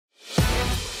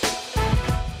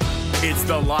It's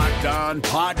the Locked On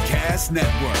Podcast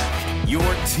Network, your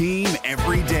team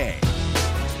every day.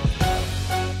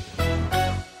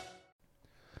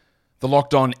 The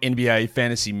Locked On NBA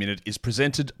Fantasy Minute is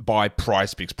presented by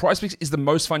PrizePicks. PrizePicks is the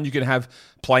most fun you can have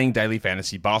playing daily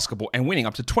fantasy basketball and winning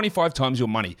up to 25 times your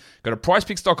money. Go to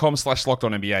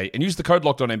prizepicks.com/LockedOnNBA and use the code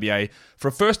LockedOnNBA for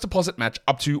a first deposit match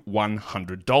up to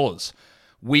 $100.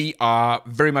 We are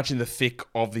very much in the thick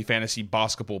of the fantasy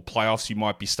basketball playoffs. You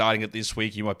might be starting it this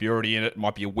week. You might be already in it. It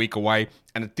might be a week away.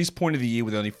 And at this point of the year,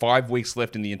 with only 5 weeks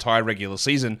left in the entire regular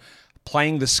season,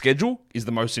 playing the schedule is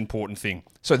the most important thing.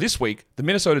 So this week, the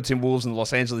Minnesota Timberwolves and the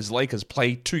Los Angeles Lakers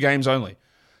play 2 games only.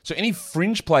 So any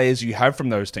fringe players you have from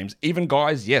those teams, even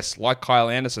guys, yes, like Kyle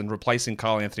Anderson replacing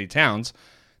Karl Anthony Towns,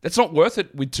 that's not worth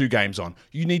it with 2 games on.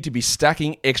 You need to be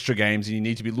stacking extra games, and you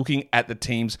need to be looking at the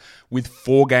teams with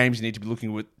 4 games. You need to be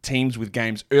looking at teams with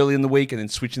games early in the week and then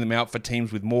switching them out for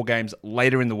teams with more games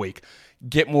later in the week.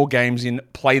 Get more games in,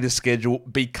 play the schedule,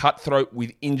 be cutthroat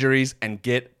with injuries, and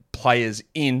get players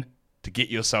in to get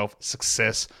yourself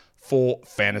success for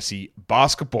fantasy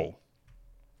basketball.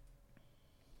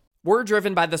 We're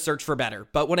driven by the search for better,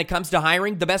 but when it comes to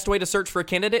hiring, the best way to search for a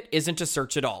candidate isn't to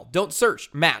search at all. Don't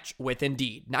search, match with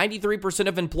Indeed. 93%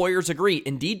 of employers agree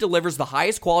Indeed delivers the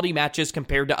highest quality matches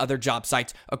compared to other job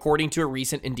sites, according to a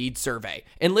recent Indeed survey.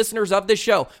 And listeners of this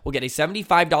show will get a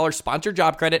 $75 sponsored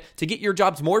job credit to get your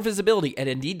jobs more visibility at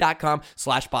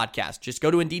Indeed.com/podcast. Just go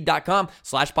to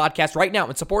Indeed.com/podcast right now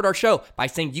and support our show by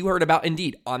saying you heard about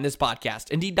Indeed on this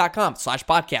podcast.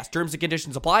 Indeed.com/podcast. Terms and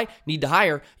conditions apply. Need to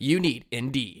hire? You need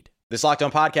Indeed. This Locked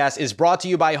On Podcast is brought to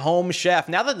you by Home Chef.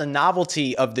 Now that the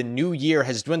novelty of the new year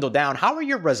has dwindled down, how are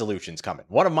your resolutions coming?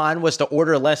 One of mine was to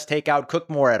order less takeout, cook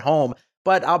more at home,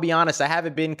 but I'll be honest, I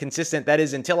haven't been consistent. That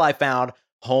is until I found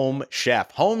Home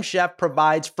Chef. Home Chef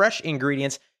provides fresh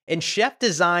ingredients and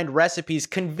chef-designed recipes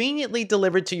conveniently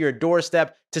delivered to your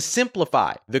doorstep to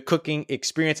simplify the cooking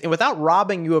experience and without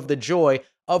robbing you of the joy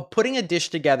of putting a dish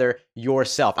together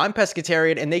yourself. I'm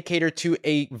pescatarian and they cater to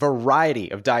a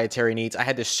variety of dietary needs. I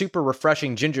had this super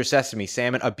refreshing ginger sesame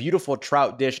salmon, a beautiful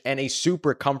trout dish, and a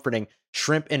super comforting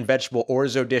shrimp and vegetable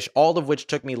orzo dish, all of which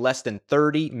took me less than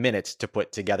 30 minutes to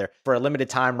put together. For a limited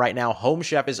time right now, Home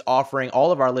Chef is offering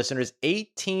all of our listeners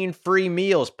 18 free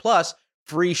meals plus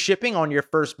free shipping on your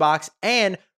first box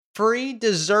and free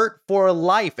dessert for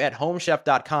life at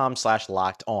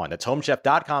homechef.com/lockedon. That's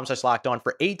homechef.com/lockedon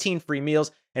for 18 free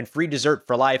meals and free dessert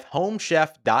for life.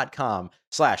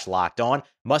 Homechef.com/lockedon.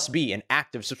 Must be an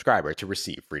active subscriber to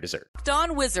receive free dessert. Locked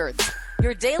On Wizards,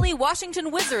 your daily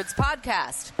Washington Wizards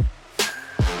podcast.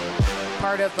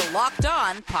 Part of the Locked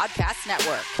On Podcast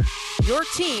Network. Your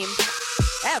team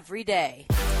every day.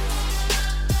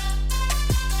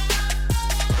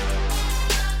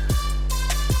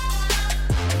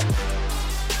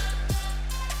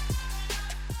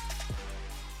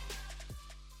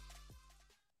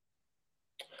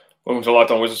 Welcome to Locked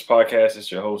On Wizards podcast.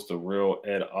 It's your host, the real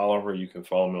Ed Oliver. You can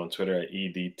follow me on Twitter at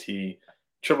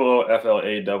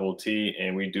EDT_FLATT.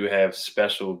 And we do have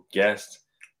special guest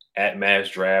at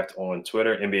MavsDraft on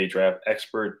Twitter, NBA draft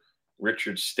expert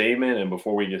Richard Stamen. And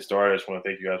before we get started, I just want to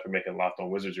thank you guys for making Locked On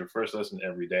Wizards your first listen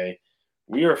every day.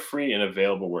 We are free and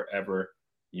available wherever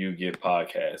you get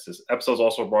podcasts. This episode is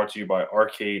also brought to you by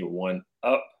Arcade One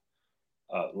Up.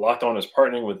 Locked On is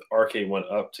partnering with Arcade One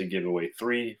Up to give away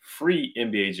 3 free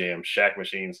NBA Jam Shaq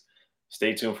machines.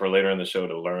 Stay tuned for later in the show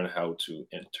to learn how to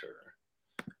enter.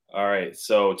 All right,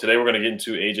 so today we're going to get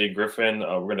into AJ Griffin.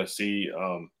 We're going to see.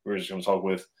 We're just going to talk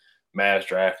with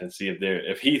MavsDraft and see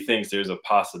if he thinks there's a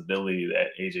possibility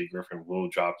that AJ Griffin will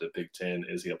drop to Big Ten.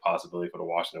 Is he a possibility for the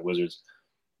Washington Wizards?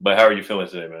 But how are you feeling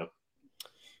today, man?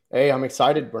 Hey, I'm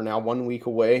excited. We're now 1 week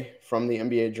away from the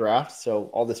NBA draft, so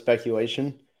all the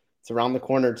speculation. It's around the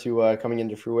corner to coming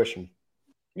into fruition.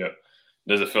 Yeah.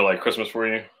 Does it feel like Christmas for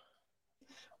you?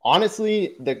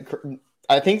 Honestly,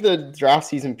 I think the draft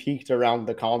season peaked around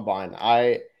the combine.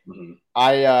 I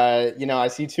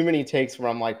see too many takes where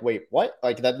I'm like, wait, what?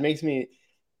 Like that makes me.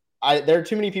 There are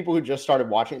too many people who just started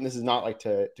watching. And this is not like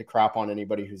to crap on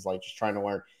anybody who's like just trying to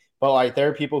learn. But like there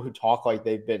are people who talk like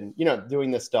they've been, doing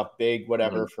this stuff big,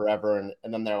 whatever, forever. And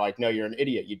then they're like, no, you're an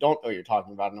idiot. You don't know what you're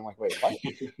talking about. And I'm like, wait, what?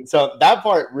 So that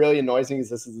part really annoys me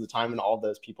because this is the time when all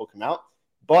those people come out.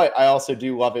 But I also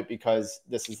do love it because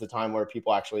this is the time where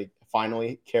people actually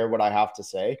finally care what I have to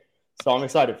say. So I'm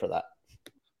excited for that.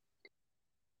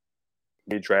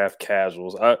 The draft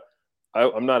casuals.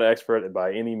 I'm not an expert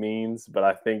by any means, but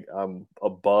I think I'm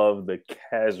above the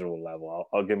casual level.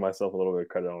 I'll give myself a little bit of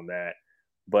credit on that.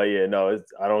 But yeah, no,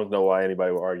 I don't know why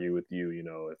anybody would argue with you,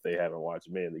 if they haven't watched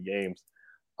many of the games.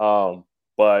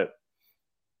 But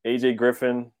AJ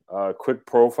Griffin, quick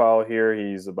profile here.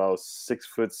 He's about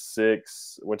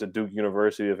 6'6", went to Duke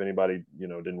University. If anybody,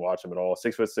 didn't watch him at all,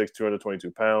 6'6",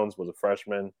 222 pounds, was a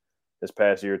freshman this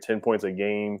past year, 10 points a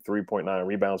game, 3.9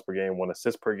 rebounds per game, 1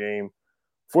 assist per game,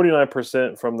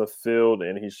 49% from the field,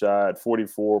 and he shot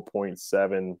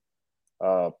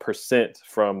 44.7%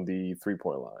 from the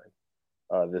 3-point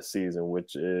line this season,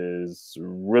 which is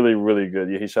really, really good.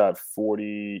 Yeah, he shot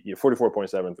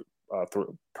 44.7%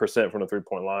 from the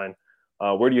 3-point line.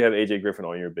 Where do you have AJ Griffin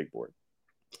on your big board?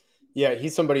 Yeah,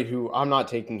 he's somebody who I'm not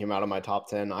taking him out of my top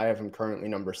 10. I have him currently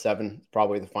number 7,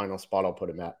 probably the final spot I'll put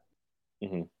him at.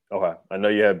 Mm-hmm. Okay. I know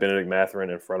you have Benedict Mathurin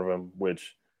in front of him,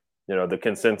 which, the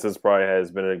consensus probably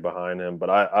has Benedict behind him, but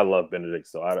I love Benedict,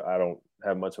 so I don't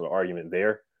have much of an argument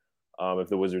there. If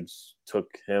the Wizards took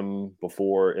him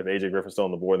before, if AJ Griffin's still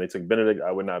on the board and they took Benedict,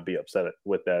 I would not be upset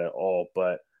with that at all.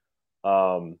 But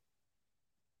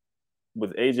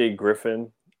with AJ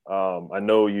Griffin, I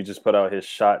know you just put out his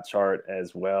shot chart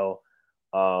as well.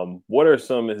 What are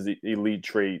some of his elite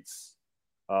traits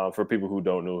for people who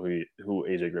don't know who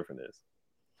AJ Griffin is?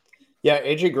 Yeah,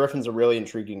 AJ Griffin's a really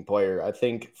intriguing player. I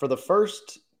think for the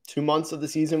first 2 months of the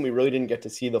season, we really didn't get to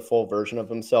see the full version of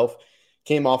himself.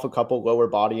 Came off a couple lower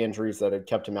body injuries that had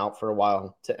kept him out for a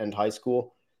while to end high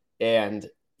school. And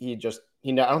I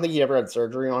don't think he ever had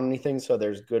surgery on anything. So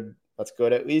that's good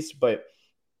at least. But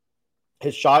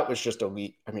his shot was just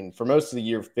elite. I mean, for most of the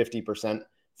year, 50%,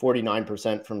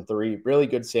 49% from 3, really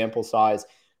good sample size,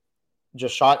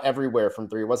 just shot everywhere from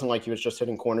 3. It wasn't like he was just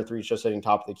hitting corner threes, just hitting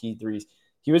top of the key threes.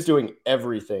 He was doing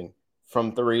everything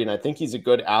from 3. And I think he's a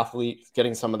good athlete,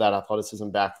 getting some of that athleticism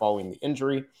back following the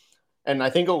injury. And I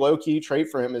think a low-key trait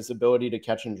for him is the ability to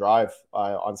catch and drive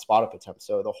on spot-up attempts.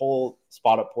 So the whole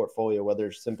spot-up portfolio, whether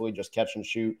it's simply just catch and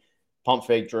shoot, pump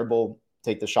fake, dribble,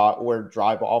 take the shot, or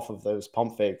drive off of those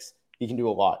pump fakes, he can do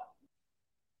a lot.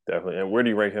 Definitely. And where do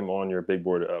you rank him on your big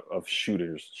board of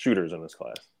shooters in this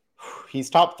class? He's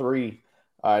top 3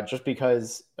 just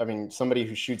because, somebody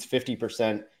who shoots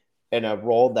 50% in a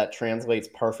role that translates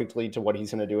perfectly to what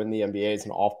he's going to do in the NBA as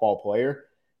an off-ball player.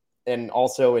 And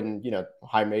also in,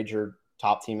 high major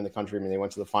top team in the country. They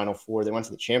went to the Final Four. They went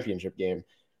to the championship game.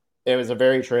 It was a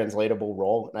very translatable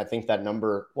role. And I think that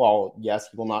number, well, yes,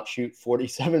 he will not shoot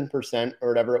 47% or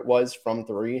whatever it was from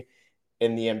 3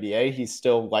 in the NBA. He's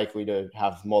still likely to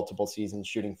have multiple seasons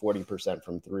shooting 40%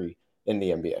 from 3 in the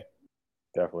NBA.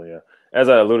 Definitely, yeah. As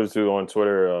I alluded to on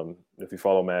Twitter, if you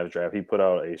follow MavsDraft, he put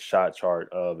out a shot chart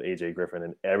of AJ Griffin,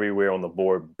 and everywhere on the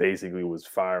board basically was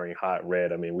firing hot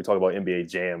red. We talk about NBA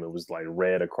Jam. It was like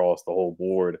red across the whole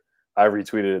board. I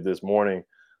retweeted it this morning.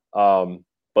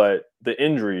 But the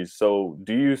injuries, so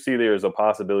do you see there's a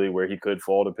possibility where he could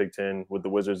fall to pick 10 with the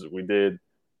Wizards? We did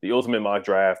the ultimate mock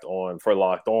draft for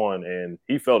Locked On, and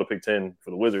he fell to pick 10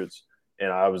 for the Wizards.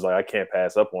 And I was like, I can't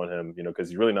pass up on him, because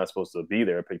he's really not supposed to be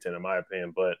there at pick 10, in my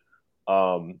opinion. But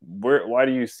why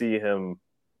do you see him?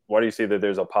 Why do you see that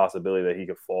there's a possibility that he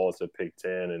could fall to pick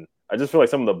 10? And I just feel like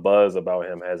some of the buzz about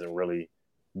him hasn't really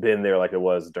been there like it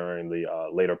was during the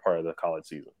later part of the college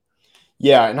season.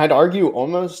 Yeah, and I'd argue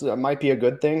almost that might be a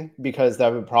good thing, because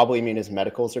that would probably mean his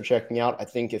medicals are checking out. I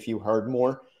think if you heard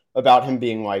more about him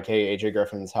being like, hey, AJ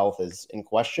Griffin's health is in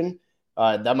question,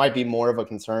 that might be more of a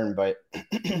concern. But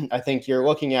I think you're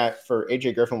looking at, for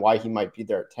AJ Griffin, why he might be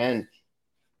there at 10.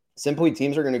 Simply,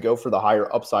 teams are going to go for the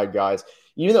higher upside guys.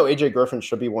 Even though AJ Griffin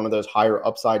should be one of those higher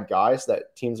upside guys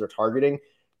that teams are targeting,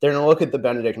 they're going to look at the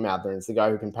Benedict Mathurin, the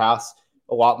guy who can pass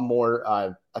a lot more,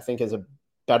 I think, is a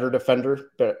better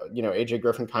defender. But, AJ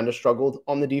Griffin kind of struggled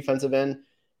on the defensive end.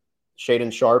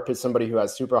 Shaedon Sharpe is somebody who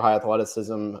has super high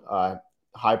athleticism,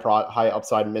 high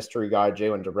upside mystery guy,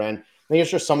 Jalen Duren. I think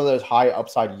it's just some of those high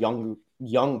upside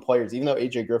young players. Even though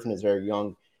AJ Griffin is very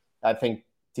young, I think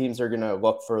teams are going to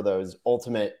look for those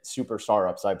ultimate superstar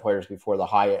upside players before the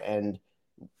high end,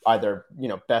 either,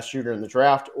 best shooter in the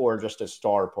draft or just a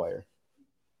star player.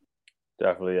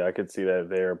 Definitely. I could see that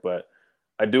there, but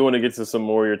I do want to get to some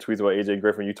more of your tweets about AJ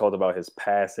Griffin. You talked about his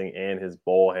passing and his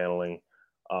ball handling.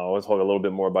 I want to talk a little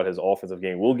bit more about his offensive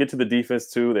game. We'll get to the defense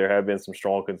too. There have been some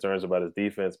strong concerns about his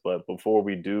defense, but before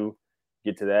we do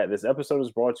get to that, this episode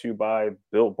is brought to you by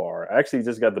Built Bar. I actually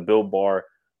just got the Built Bar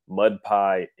mud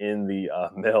pie in the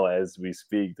mail as we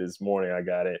speak this morning. I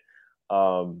got it.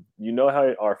 You know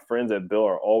how our friends at Built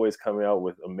are always coming out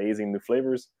with amazing new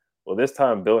flavors? Well, this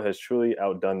time Built has truly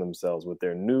outdone themselves with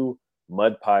their new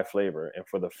mud pie flavor. And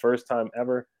for the first time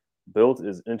ever, Built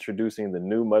is introducing the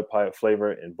new mud pie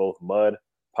flavor in both mud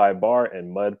pie bar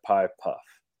and mud pie puff.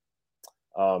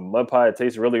 Mud pie, it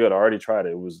tastes really good. I already tried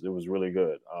it. It was really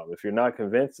good. If you're not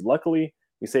convinced, luckily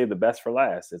we saved the best for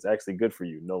last. It's actually good for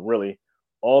you. No, really.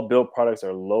 All Built products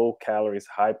are low calories,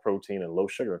 high protein, and low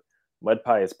sugar. Mud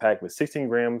Pie is packed with 16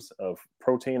 grams of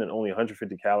protein and only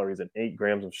 150 calories and 8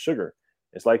 grams of sugar.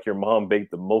 It's like your mom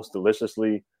baked the most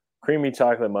deliciously creamy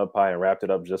chocolate mud pie and wrapped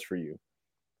it up just for you.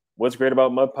 What's great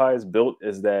about Mud Pies Built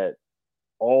is that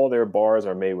all their bars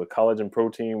are made with collagen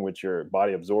protein, which your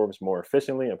body absorbs more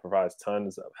efficiently and provides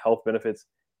tons of health benefits.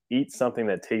 Eat something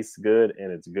that tastes good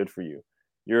and it's good for you.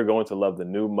 You're going to love the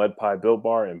new Mud Pie Built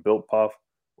Bar and Built Puff.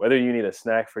 Whether you need a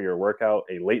snack for your workout,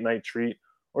 a late night treat,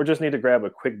 or just need to grab a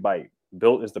quick bite,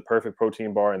 Built is the perfect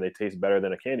protein bar and they taste better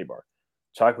than a candy bar.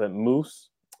 Chocolate mousse,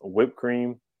 whipped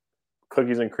cream,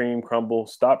 cookies and cream crumble.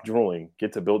 Stop drooling.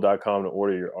 Get to Built.com to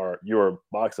order your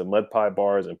box of Mud Pie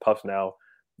bars and puffs now.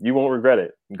 You won't regret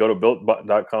it. Go to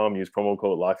Built.com, use promo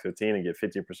code LOCK15 and get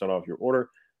 15% off your order.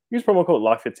 Use promo code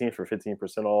LOCK15 for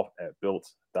 15% off at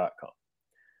Built.com.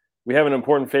 We have an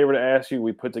important favor to ask you.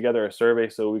 We put together a survey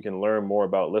so we can learn more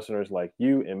about listeners like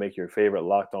you and make your favorite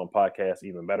Locked On podcast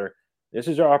even better. This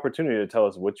is your opportunity to tell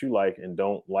us what you like and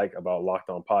don't like about Locked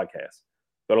On Podcasts.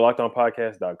 Go to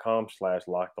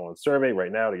LockedOnPodcast.com/LockedOnSurvey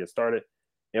right now to get started.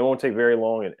 It won't take very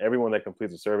long, and everyone that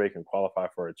completes the survey can qualify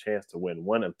for a chance to win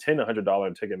one of 10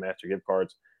 $100 Ticketmaster gift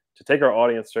cards. To take our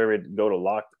audience survey, go to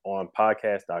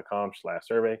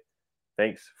LockedOnPodcast.com/survey.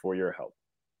 Thanks for your help.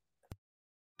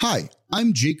 Hi,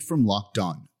 I'm Jake from Locked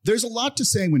On. There's a lot to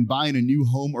say when buying a new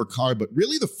home or car, but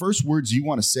really the first words you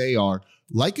want to say are,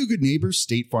 like a good neighbor,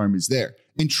 State Farm is there.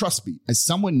 And trust me, as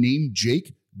someone named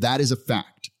Jake, that is a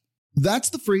fact.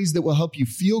 That's the phrase that will help you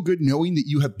feel good knowing that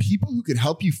you have people who could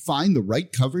help you find the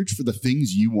right coverage for the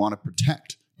things you want to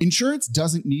protect. Insurance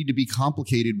doesn't need to be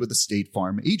complicated with a State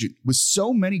Farm agent. With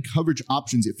so many coverage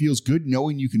options, it feels good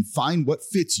knowing you can find what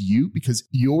fits you because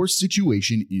your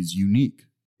situation is unique.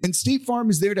 And State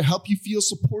Farm is there to help you feel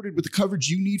supported with the coverage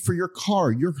you need for your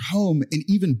car, your home, and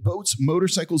even boats,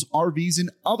 motorcycles, RVs,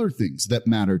 and other things that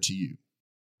matter to you.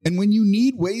 And when you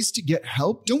need ways to get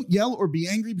help, don't yell or be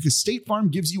angry because State Farm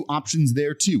gives you options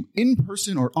there too, in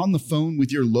person or on the phone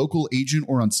with your local agent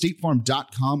or on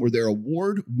statefarm.com or their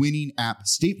award-winning app.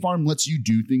 State Farm lets you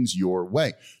do things your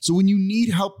way. So when you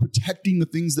need help protecting the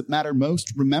things that matter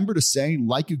most, remember to say,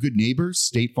 like a good neighbor,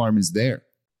 State Farm is there.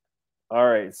 All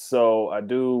right, so I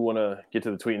do want to get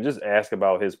to the tweet and just ask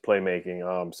about his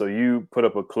playmaking. So you put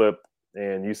up a clip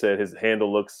and you said his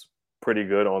handle looks pretty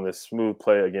good on this smooth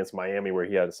play against Miami where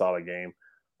he had a solid game.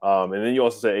 And then you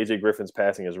also said AJ Griffin's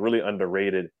passing is really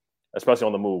underrated, especially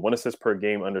on the move. 1 assist per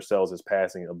game undersells his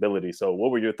passing ability. So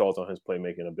what were your thoughts on his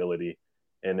playmaking ability?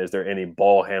 And is there any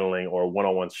ball handling or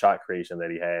one-on-one shot creation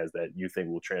that he has that you think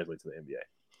will translate to the NBA?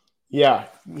 Yeah,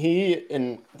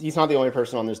 he's not the only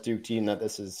person on this Duke team that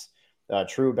this is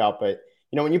true about, but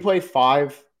when you play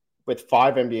five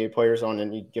NBA players on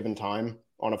any given time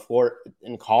on a floor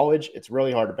in college, it's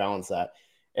really hard to balance that.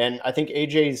 And I think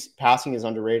AJ's passing is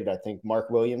underrated. I think Mark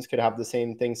Williams could have the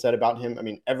same thing said about him. I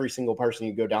mean, every single person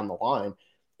you go down the line,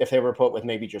 if they were put with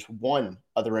maybe just one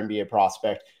other NBA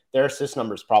prospect, their assist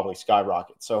numbers probably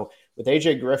skyrocket. So with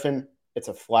AJ Griffin, it's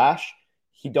a flash.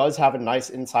 He does have a nice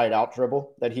inside out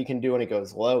dribble that he can do, and it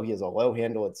goes low. He has a low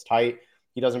handle. It's tight.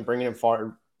 He doesn't bring it in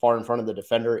far in front of the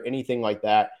defender, anything like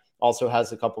that. Also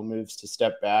has a couple moves to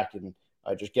step back and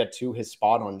just get to his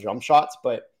spot on jump shots.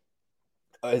 But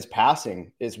his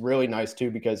passing is really nice too,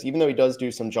 because even though he does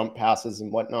do some jump passes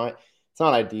and whatnot, it's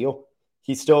not ideal.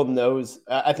 He still knows.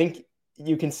 I think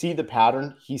you can see the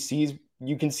pattern.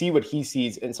 You can see what he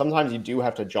sees. And sometimes you do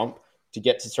have to jump to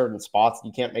get to certain spots.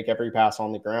 You can't make every pass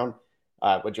on the ground.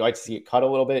 Would you like to see it cut a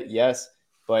little bit? Yes.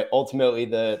 But ultimately,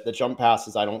 the jump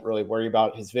passes, I don't really worry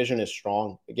about. His vision is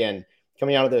strong. Again,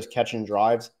 coming out of those catch and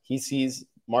drives, he sees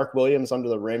Mark Williams under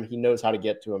the rim. He knows how to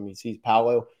get to him. He sees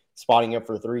Paolo spotting up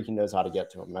for three. He knows how to get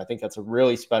to him. And I think that's a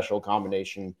really special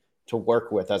combination to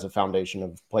work with as a foundation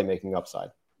of playmaking upside.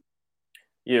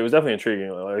 Yeah, it was definitely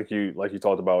intriguing. Like you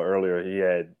talked about earlier, he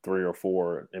had 3 or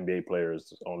 4 NBA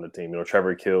players on the team.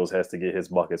 Trevor Kills has to get his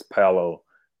buckets. Paolo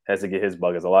has to get his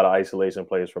buckets. A lot of isolation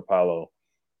plays for Paolo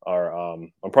are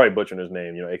I'm probably butchering his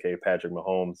name, aka Patrick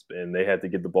Mahomes, and they had to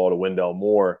get the ball to Wendell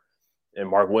Moore, and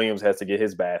Mark Williams has to get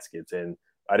his baskets. And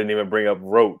I didn't even bring up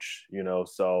Roach,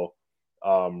 so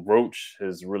Roach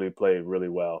has really played really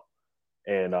well,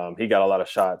 and he got a lot of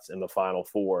shots in the Final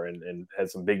Four and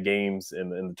had some big games in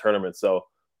the tournament. So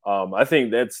I think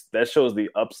that shows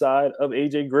the upside of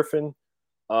AJ Griffin,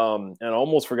 and I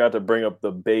almost forgot to bring up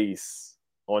the base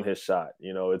on his shot.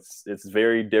 It's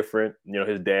very different.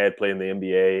 His dad played in the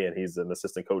NBA and he's an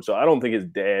assistant coach. So I don't think his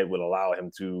dad would allow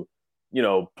him to,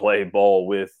 play ball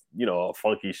with, a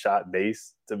funky shot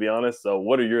base, to be honest. So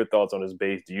what are your thoughts on his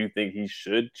base? Do you think he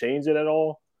should change it at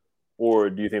all? Or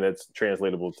do you think that's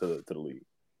translatable to the league?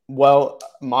 Well,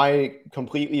 my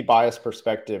completely biased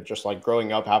perspective, just like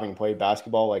growing up having played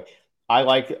basketball, like I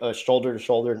like a shoulder to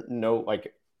shoulder note,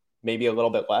 like maybe a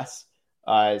little bit less.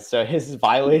 So his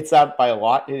violates that by a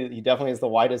lot. He definitely has the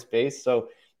widest base. So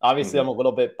obviously I'm a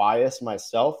little bit biased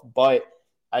myself, but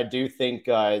I do think,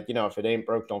 if it ain't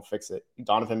broke, don't fix it.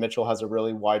 Donovan Mitchell has a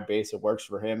really wide base. It works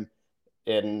for him.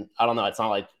 And I don't know, it's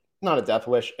not a death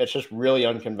wish. It's just really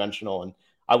unconventional. And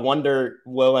I wonder,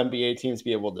 will NBA teams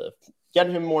be able to get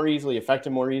him more easily, affect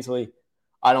him more easily?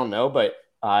 I don't know, but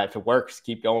if it works,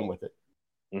 keep going with it.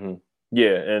 Mm-hmm.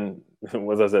 Yeah, and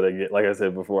as I said, like I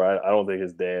said before, I don't think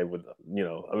his dad would,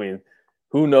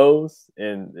 who knows?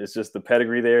 And it's just the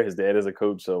pedigree there. His dad is a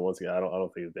coach, so once again, I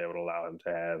don't think his dad would allow him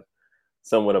to have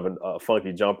somewhat of a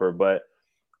funky jumper. But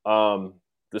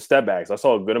the step backs, I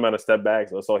saw a good amount of step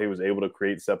backs. I saw he was able to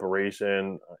create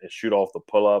separation and shoot off the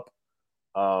pull up.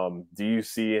 Do you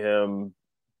see him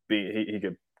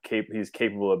he's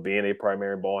capable of being a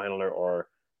primary ball handler, or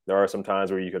there are some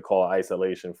times where you could call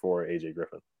isolation for AJ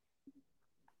Griffin?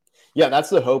 Yeah, that's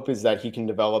the hope, is that he can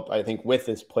develop, I think, with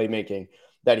his playmaking,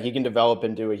 that he can develop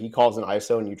and do it. He calls an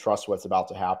ISO and you trust what's about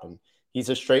to happen. He's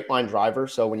a straight line driver.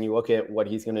 So when you look at what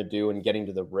he's going to do and getting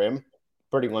to the rim,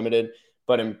 pretty limited.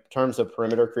 But in terms of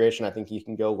perimeter creation, I think he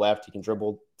can go left. He can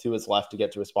dribble to his left to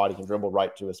get to a spot. He can dribble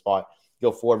right to a spot,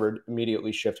 go forward,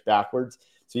 immediately shift backwards.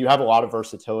 So you have a lot of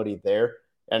versatility there.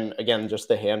 And again, just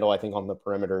the handle, I think, on the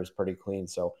perimeter is pretty clean.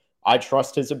 So I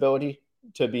trust his ability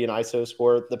to be an ISO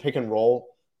scorer. The pick and roll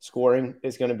scoring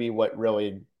is going to be what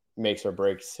really makes or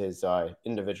breaks his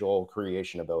individual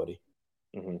creation ability.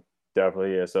 Mm-hmm.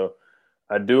 Definitely, yeah. So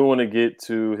I do want to get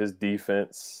to his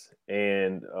defense.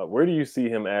 And where do you see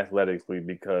him athletically?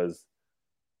 Because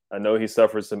I know he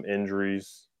suffered some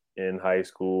injuries in high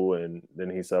school, and then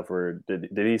he suffered – did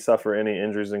he suffer any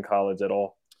injuries in college at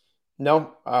all?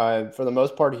 No. For the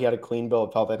most part, he had a clean bill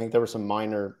of health. I think there were some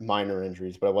minor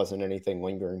injuries, but it wasn't anything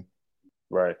lingering.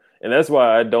 Right. And that's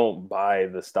why I don't buy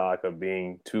the stock of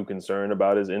being too concerned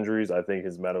about his injuries. I think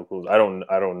his medicals, I don't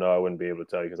know. I wouldn't be able to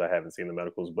tell you because I haven't seen the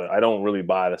medicals, but I don't really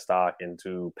buy the stock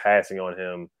into passing on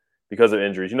him because of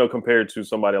injuries, compared to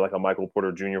somebody like a Michael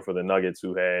Porter Jr. for the Nuggets,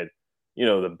 who had,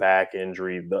 the back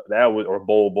injury, or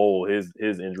Bol, his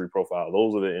injury profile.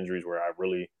 Those are the injuries where I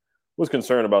really was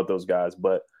concerned about those guys.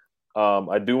 But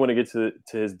I do want to get to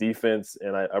his defense,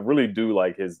 and I really do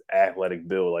like his athletic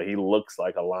build. Like, he looks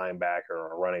like a linebacker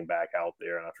or a running back out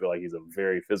there, and I feel like he's a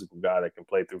very physical guy that can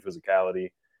play through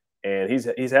physicality. And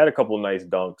he's had a couple of nice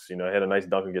dunks. He had a nice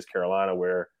dunk against Carolina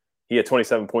where he had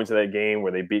 27 points in that game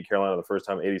where they beat Carolina the first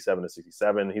time,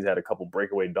 87-67. He's had a couple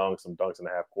breakaway dunks, some dunks in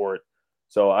the half court.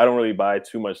 So I don't really buy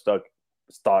too much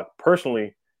stock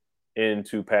personally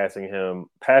into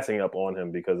passing up on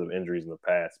him because of injuries in the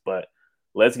past. But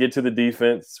let's get to the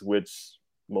defense, which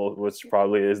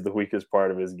probably is the weakest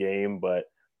part of his game. But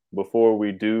before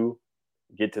we do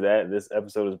get to that, this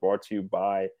episode is brought to you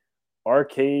by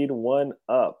Arcade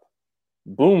 1-Up.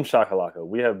 Boom shakalaka.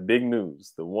 We have big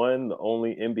news. The one, the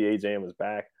only NBA Jam is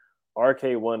back.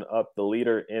 Arcade 1-Up, the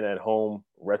leader in at-home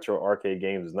retro arcade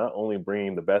games, is not only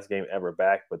bringing the best game ever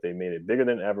back, but they made it bigger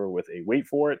than ever with a, wait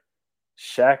for it,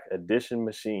 Shaq Edition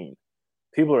machine.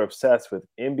 People are obsessed with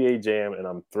NBA Jam, and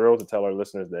I'm thrilled to tell our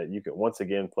listeners that you can once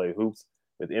again play hoops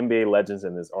with NBA legends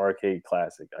in this arcade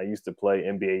classic. I used to play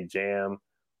NBA Jam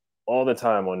all the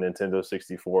time on Nintendo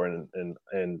 64 and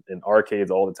arcades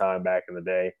all the time back in the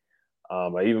day.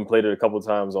 I even played it a couple of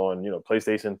times on,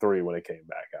 PlayStation 3 when it came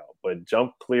back out. But you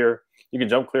can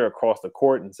jump clear across the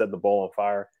court and set the ball on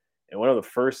fire. And one of the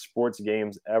first sports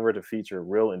games ever to feature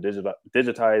real and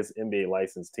digitized NBA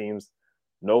licensed teams.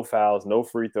 No fouls, no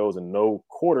free throws, and no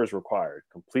quarters required.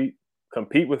 Compete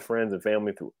with friends and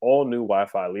family through all new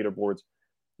Wi-Fi leaderboards,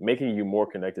 making you more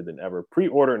connected than ever.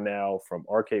 Pre-order now from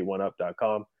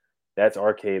arcade1up.com. That's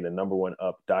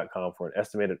arcade1up.com for an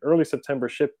estimated early September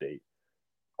ship date.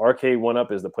 Arcade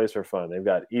 1-Up is the place for fun. They've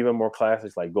got even more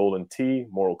classics like Golden Tee,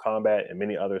 Mortal Kombat, and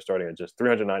many others starting at just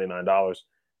 $399.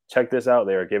 Check this out.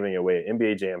 They are giving away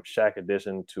NBA Jam Shaq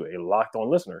Edition to a Locked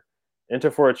On listener. Enter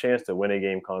for a chance to win a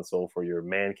game console for your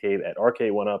man cave at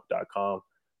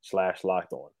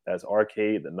arcade1up.com/lockedon. That's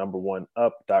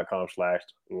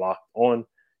arcade1up.com/lockedon.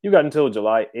 You got until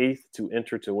July 8th to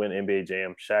enter to win NBA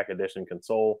Jam Shaq Edition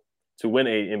console. To win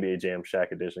a NBA Jam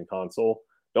Shaq Edition console.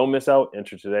 Don't miss out.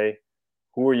 Enter today.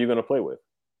 Who are you going to play with?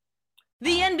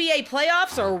 The NBA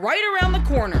playoffs are right around the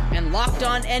corner, and Locked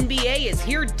On NBA is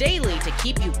here daily to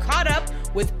keep you caught up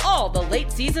with all the late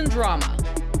season drama.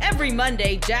 Every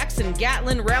Monday, Jackson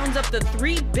Gatlin rounds up the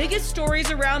 3 biggest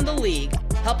stories around the league,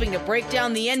 helping to break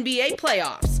down the NBA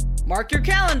playoffs. Mark your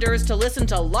calendars to listen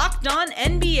to Locked On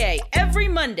NBA every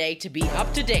Monday to be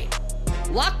up to date.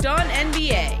 Locked On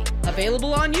NBA,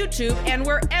 available on YouTube and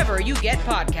wherever you get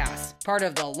podcasts. Part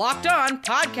of the Locked On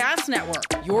Podcast Network,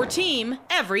 your team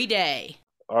every day.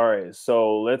 All right,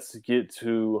 so let's get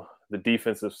to the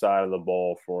defensive side of the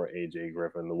ball for AJ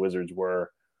Griffin. The Wizards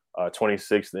were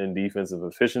 26th in defensive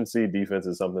efficiency. Defense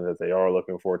is something that they are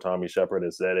looking for. Tommy Shepard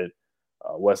has said it.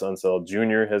 Wes Unseld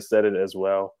Jr. has said it as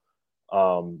well.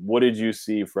 What did you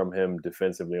see from him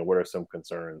defensively, and what are some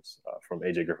concerns from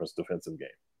AJ Griffin's defensive game?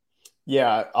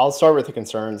 Yeah, I'll start with the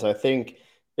concerns. I think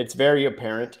it's very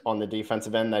apparent on the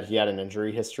defensive end that he had an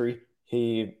injury history.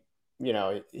 He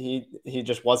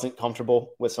just wasn't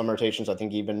comfortable with some rotations. I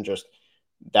think even just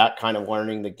that kind of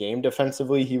learning the game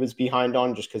defensively, he was behind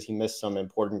on just because he missed some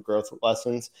important growth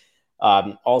lessons.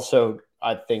 Also,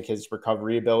 I think his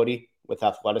recovery ability with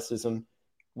athleticism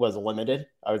was limited.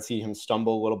 I would see him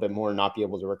stumble a little bit more and not be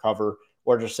able to recover,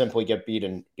 or just simply get beat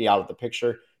and be out of the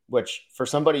picture, which for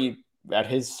somebody at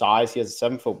his size, he has a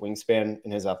 7-foot wingspan,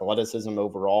 and his athleticism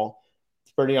overall,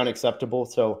 it's pretty unacceptable.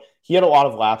 So he had a lot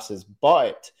of lapses,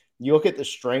 but you look at the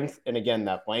strength and, again,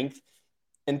 that length,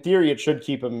 in theory, it should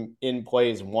keep him in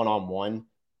plays one-on-one.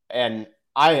 And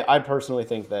I personally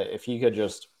think that if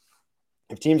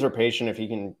teams are patient, if he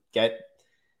can get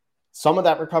some of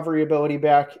that recovery ability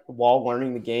back while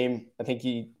learning the game, I think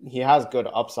he has good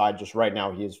upside. Just right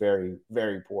now, he is very,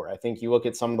 very poor. I think you look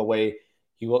at some of the way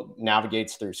he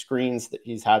navigates through screens, that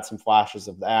he's had some flashes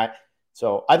of that.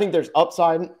 So I think there's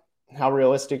upside. How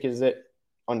realistic is it?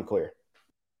 Unclear.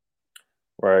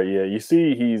 Right, yeah. You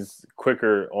see he's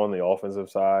quicker on the offensive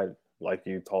side, like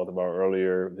you talked about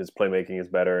earlier. His playmaking is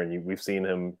better, and we've seen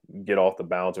him get off the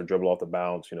bounce or dribble off the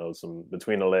bounce, some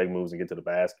between-the-leg moves and get to the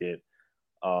basket.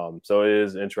 So it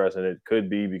is interesting. It could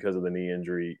be because of the knee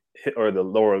injury or the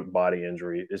lower body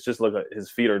injury. It's just like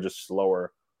his feet are just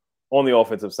slower on the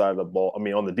offensive side of the ball. I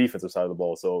mean, on the defensive side of the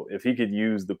ball. So if he could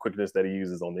use the quickness that he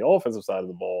uses on the offensive side of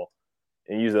the ball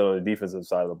and use it on the defensive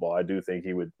side of the ball, I do think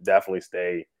he would definitely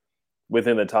stay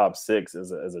within the top 6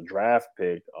 as a draft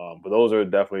pick. But those are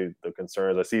definitely the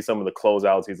concerns. I see some of the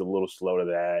closeouts. He's a little slow to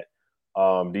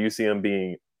that. Do you see him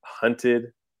being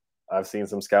hunted? I've seen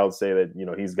some scouts say that,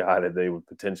 he's a guy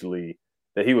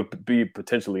that he would be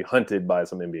potentially hunted by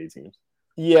some NBA teams.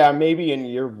 Yeah, maybe in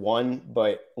year one,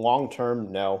 but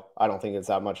long-term, no. I don't think it's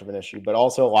that much of an issue. But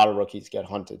also a lot of rookies get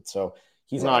hunted. So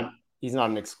he's not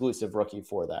an exclusive rookie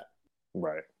for that.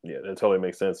 Right. Yeah, that totally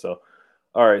makes sense. So,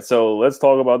 all right. So let's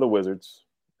talk about the Wizards.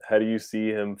 How do you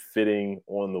see him fitting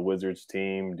on the Wizards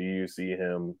team? Do you see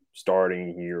him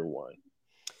starting year one?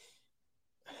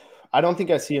 I don't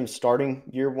think I see him starting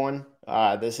year one.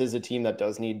 This is a team that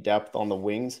does need depth on the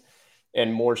wings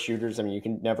and more shooters. I mean, you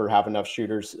can never have enough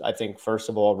shooters, I think, first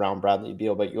of all, around Bradley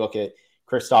Beal. But you look at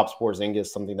Kristaps Porzingis,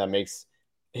 something that makes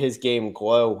his game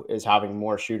glow is having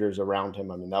more shooters around him.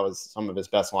 I mean, that was some of his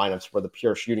best lineups were the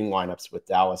pure shooting lineups with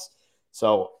Dallas.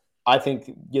 So I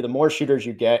think the more shooters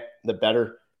you get, the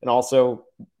better. And also,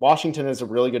 Washington has a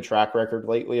really good track record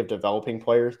lately of developing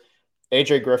players.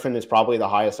 AJ Griffin is probably the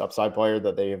highest upside player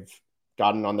that they have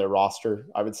gotten on their roster,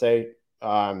 I would say,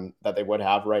 that they would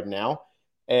have right now.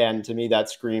 And to me, that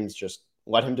screams just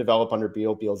let him develop under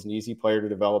Beal. Beal's an easy player to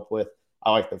develop with.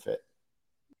 I like the fit.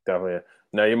 Definitely.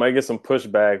 Now, you might get some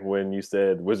pushback when you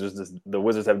said the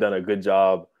Wizards have done a good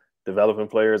job developing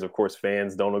players. Of course,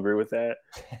 fans don't agree with that.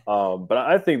 But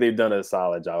I think they've done a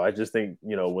solid job. I just think,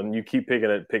 when you keep picking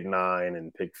at pick 9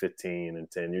 and pick 15 and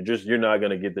 10, you're not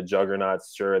going to get the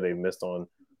juggernauts. Sure, they missed on,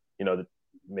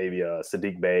 maybe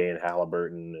Sadiq Bey and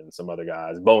Halliburton and some other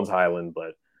guys, Bones Highland.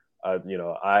 But, I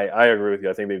agree with you.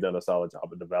 I think they've done a solid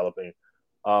job of developing.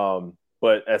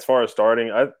 But as far as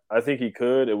starting, I think he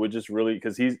could. It would just really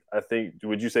because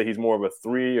would you say he's more of a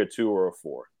 3 or 2 or a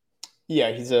 4?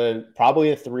 Yeah, he's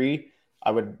probably a 3.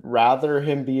 I would rather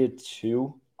him be a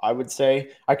 2, I would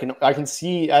say. I can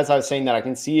see, as I was saying that, I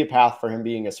can see a path for him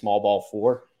being a small ball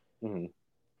 4. Mm-hmm.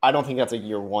 I don't think that's a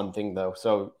year one thing, though.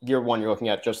 So year one, you're looking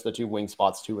at just the 2 wing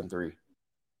spots, 2 and 3.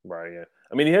 Right, yeah.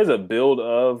 I mean, he has a build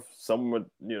of someone,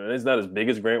 he's not as big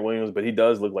as Grant Williams, but he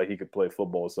does look like he could play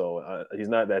football. So he's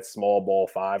not that small ball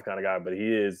 5 kind of guy, but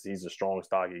he's a strong,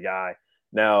 stocky guy.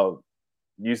 Now,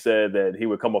 you said that he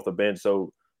would come off the bench.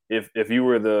 So if you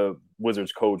were the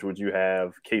Wizards coach, would you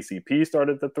have KCP start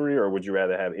at the 3, or would you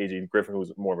rather have AJ Griffin,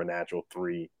 who's more of a natural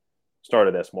 3, start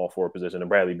at that small 4 position, and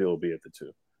Bradley Beal be at the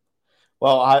 2?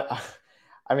 Well,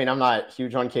 I mean, I'm not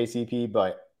huge on KCP,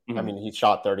 but I mean, he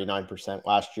shot 39%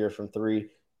 last year from 3.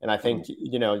 And I think,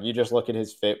 you just look at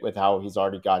his fit with how he's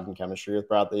already gotten chemistry with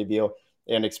Bradley Beal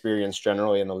and experience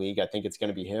generally in the league. I think it's going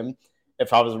to be him.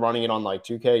 if I was running it on like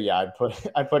 2K, yeah,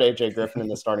 I'd put AJ Griffin in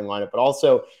the starting lineup. But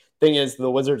also, thing is, the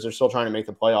Wizards are still trying to make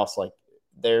the playoffs. Like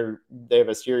they have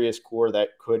a serious core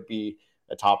that could be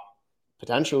a top,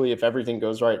 potentially, if everything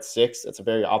goes right, 6. It's a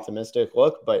very optimistic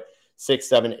look, but 6,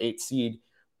 7, 8 seed.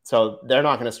 So they're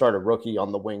not going to start a rookie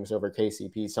on the wings over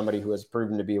KCP, somebody who has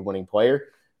proven to be a winning player.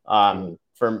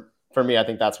 For me, I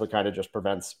think that's what kind of just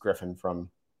prevents Griffin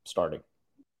from starting.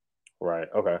 Right.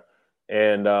 Okay.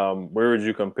 And where would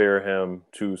you compare him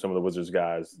to some of the Wizards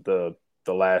guys? The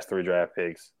last 3 draft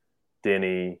picks,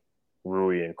 Denny,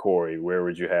 Rui, and Corey. Where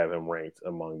would you have him ranked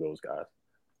among those guys?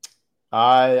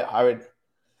 I would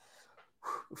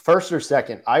first or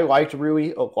second. I liked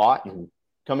Rui a lot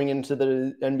coming into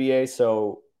the NBA,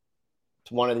 so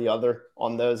it's one or the other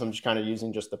on those. I'm just kind of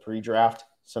using just the pre-draft,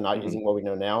 so not using what we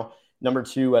know now. Number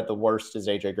 2 at the worst is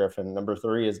AJ Griffin. Number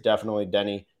 3 is definitely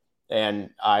Denny. And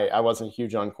I wasn't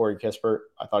huge on Corey Kispert.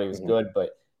 I thought he was good,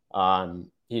 but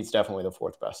he's definitely the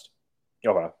 4th best.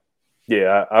 Okay.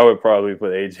 Yeah, I would probably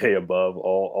put AJ above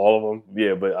all of them.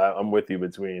 Yeah, but I'm with you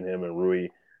between him and Rui.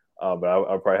 But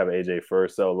I'll probably have AJ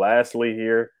first. So lastly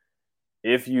here,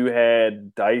 if you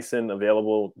had Dyson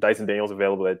Daniels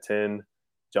available at 10,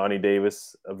 Johnny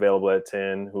Davis available at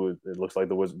 10, who it looks like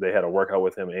they had a workout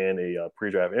with him and a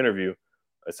pre-draft interview.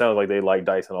 It sounds like they like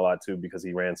Dyson a lot too because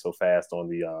he ran so fast on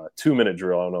the 2-minute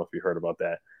drill. I don't know if you heard about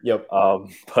that. Yep.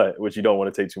 But which you don't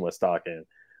want to take too much stock in.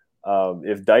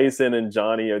 If Dyson and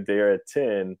Johnny are there at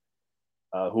 10,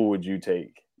 who would you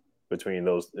take between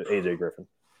those? AJ Griffin.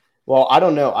 Well, I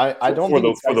don't know. I don't think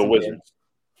it's for the Wizards. Daniels.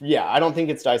 Yeah, I don't think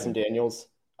it's Dyson Daniels.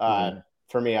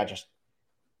 For me,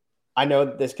 I know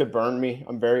this could burn me.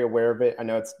 I'm very aware of it. I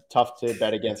know it's tough to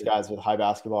bet against guys with high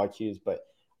basketball IQs, but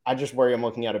I just worry I'm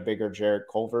looking at a bigger Jarrett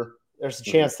Culver. There's a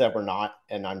chance that we're not,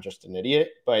 and I'm just an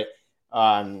idiot. But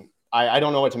I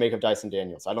don't know what to make of Dyson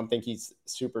Daniels. I don't think he's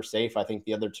super safe. I think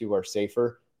the other 2 are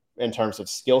safer in terms of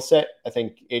skill set. I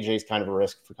think AJ is kind of a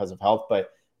risk because of health,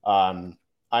 but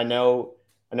I know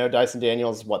Dyson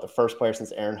Daniels is the first player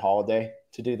since Aaron Holiday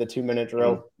to do the 2-minute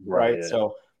drill, right? Yeah.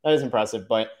 So that is impressive.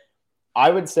 But I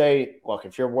would say, look,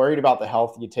 if you're worried about the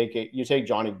health, you take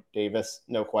Johnny Davis,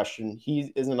 no question.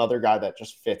 He is another guy that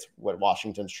just fits what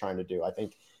Washington's trying to do. I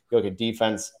think you look at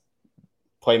defense,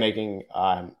 playmaking,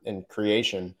 and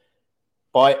creation.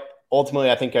 But ultimately,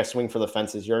 I think I swing for the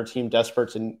fences. You're a team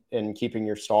desperate in keeping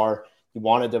your star. You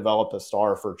want to develop a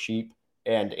star for cheap,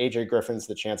 and AJ Griffin's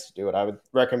the chance to do it. I would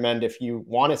recommend, if you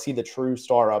want to see the true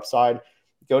star upside,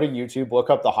 go to YouTube, look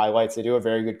up the highlights. They do a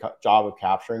very good job of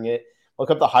capturing it. Look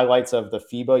up the highlights of the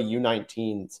FIBA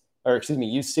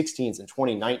U16s in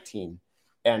 2019.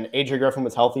 And AJ Griffin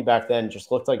was healthy back then,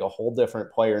 just looked like a whole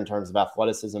different player in terms of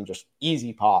athleticism, just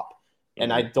easy pop.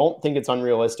 And I don't think it's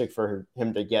unrealistic for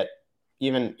him to get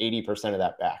even 80% of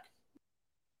that back.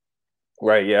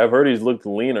 Right. Yeah, I've heard he's looked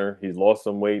leaner. He's lost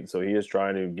some weight, so he is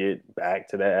trying to get back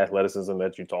to that athleticism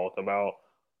that you talked about.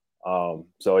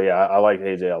 So, yeah, I like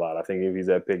AJ a lot. I think if he's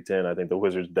at pick 10, I think the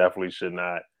Wizards definitely should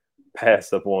not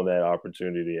pass up on that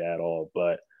opportunity at all.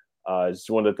 But I just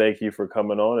wanted to thank you for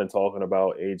coming on and talking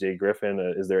about AJ Griffin.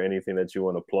 Is there anything that you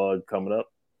want to plug coming up?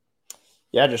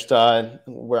 Yeah, just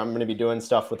where I'm going to be doing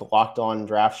stuff with the Locked On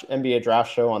NBA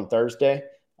Draft Show on Thursday.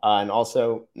 And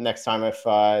also next time, if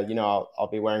I'll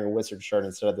be wearing a Wizard shirt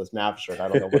instead of this Mavs shirt. I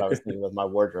don't know what I was thinking with my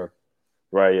wardrobe.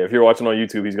 Right. Yeah. If you're watching on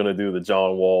YouTube, he's going to do the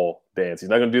John Wall dance. He's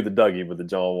not going to do the Dougie, but the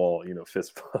John Wall,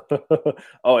 fist bump.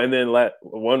 Oh, and then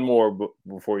one more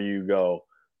before you go.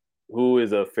 Who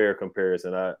is a fair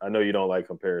comparison? I know you don't like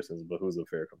comparisons, but who's a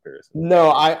fair comparison? No,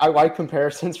 I like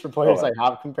comparisons for players I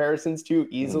have comparisons to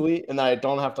easily and that I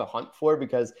don't have to hunt for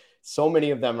because so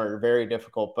many of them are very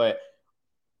difficult. But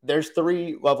there's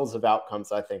 3 levels of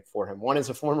outcomes, I think, for him. One is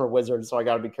a former Wizard, so I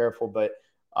got to be careful, but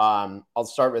I'll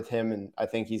start with him, and I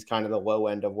think he's kind of the low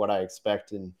end of what I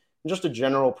expect and just a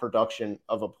general production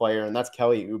of a player, and that's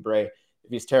Kelly Oubre.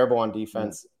 If he's terrible on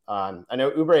defense, I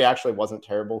know Oubre actually wasn't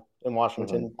terrible in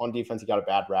Washington on defense. He got a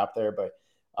bad rap there, but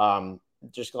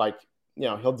just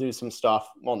he'll do some stuff,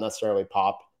 won't necessarily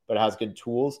pop, but has good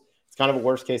tools. It's kind of a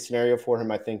worst case scenario for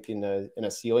him, I think, in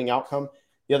a ceiling outcome.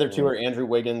 The other 2 are Andrew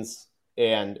Wiggins,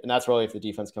 and that's really if the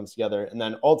defense comes together. And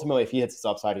then ultimately, if he hits his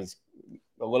upside, he's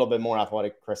a little bit more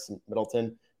athletic, Chris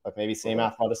Middleton, like maybe same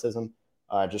athleticism.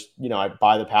 I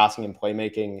buy the passing and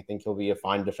playmaking. I think he'll be a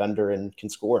fine defender and can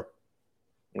score.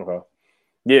 Okay.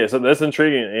 Yeah, so that's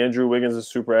intriguing. Andrew Wiggins is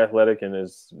super athletic and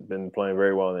has been playing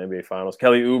very well in the NBA Finals.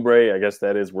 Kelly Oubre, I guess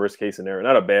that is worst case scenario.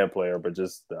 Not a bad player, but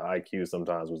just the IQ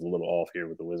sometimes was a little off here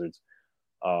with the Wizards.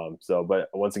 But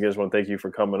once again, I just want to thank you for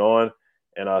coming on.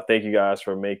 And thank you guys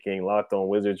for making Locked On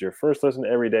Wizards your first listen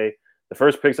every day. The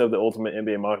first picks of the Ultimate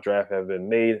NBA Mock Draft have been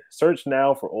made. Search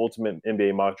now for Ultimate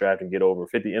NBA Mock Draft and get over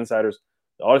 50 insiders,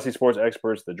 the Odyssey Sports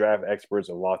experts, the draft experts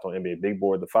of Locked On NBA Big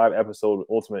Board. The 5-episode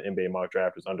Ultimate NBA Mock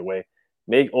Draft is underway.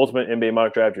 Make Ultimate NBA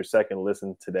Mock Draft your second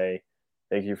listen today.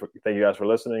 Thank you guys for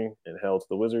listening, and hail to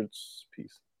the Wizards.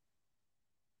 Peace.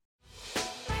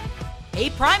 Hey,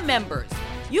 Prime members,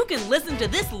 you can listen to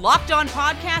this Locked On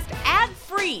podcast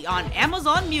ad-free on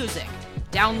Amazon Music.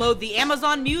 Download the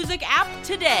Amazon Music app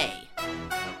today.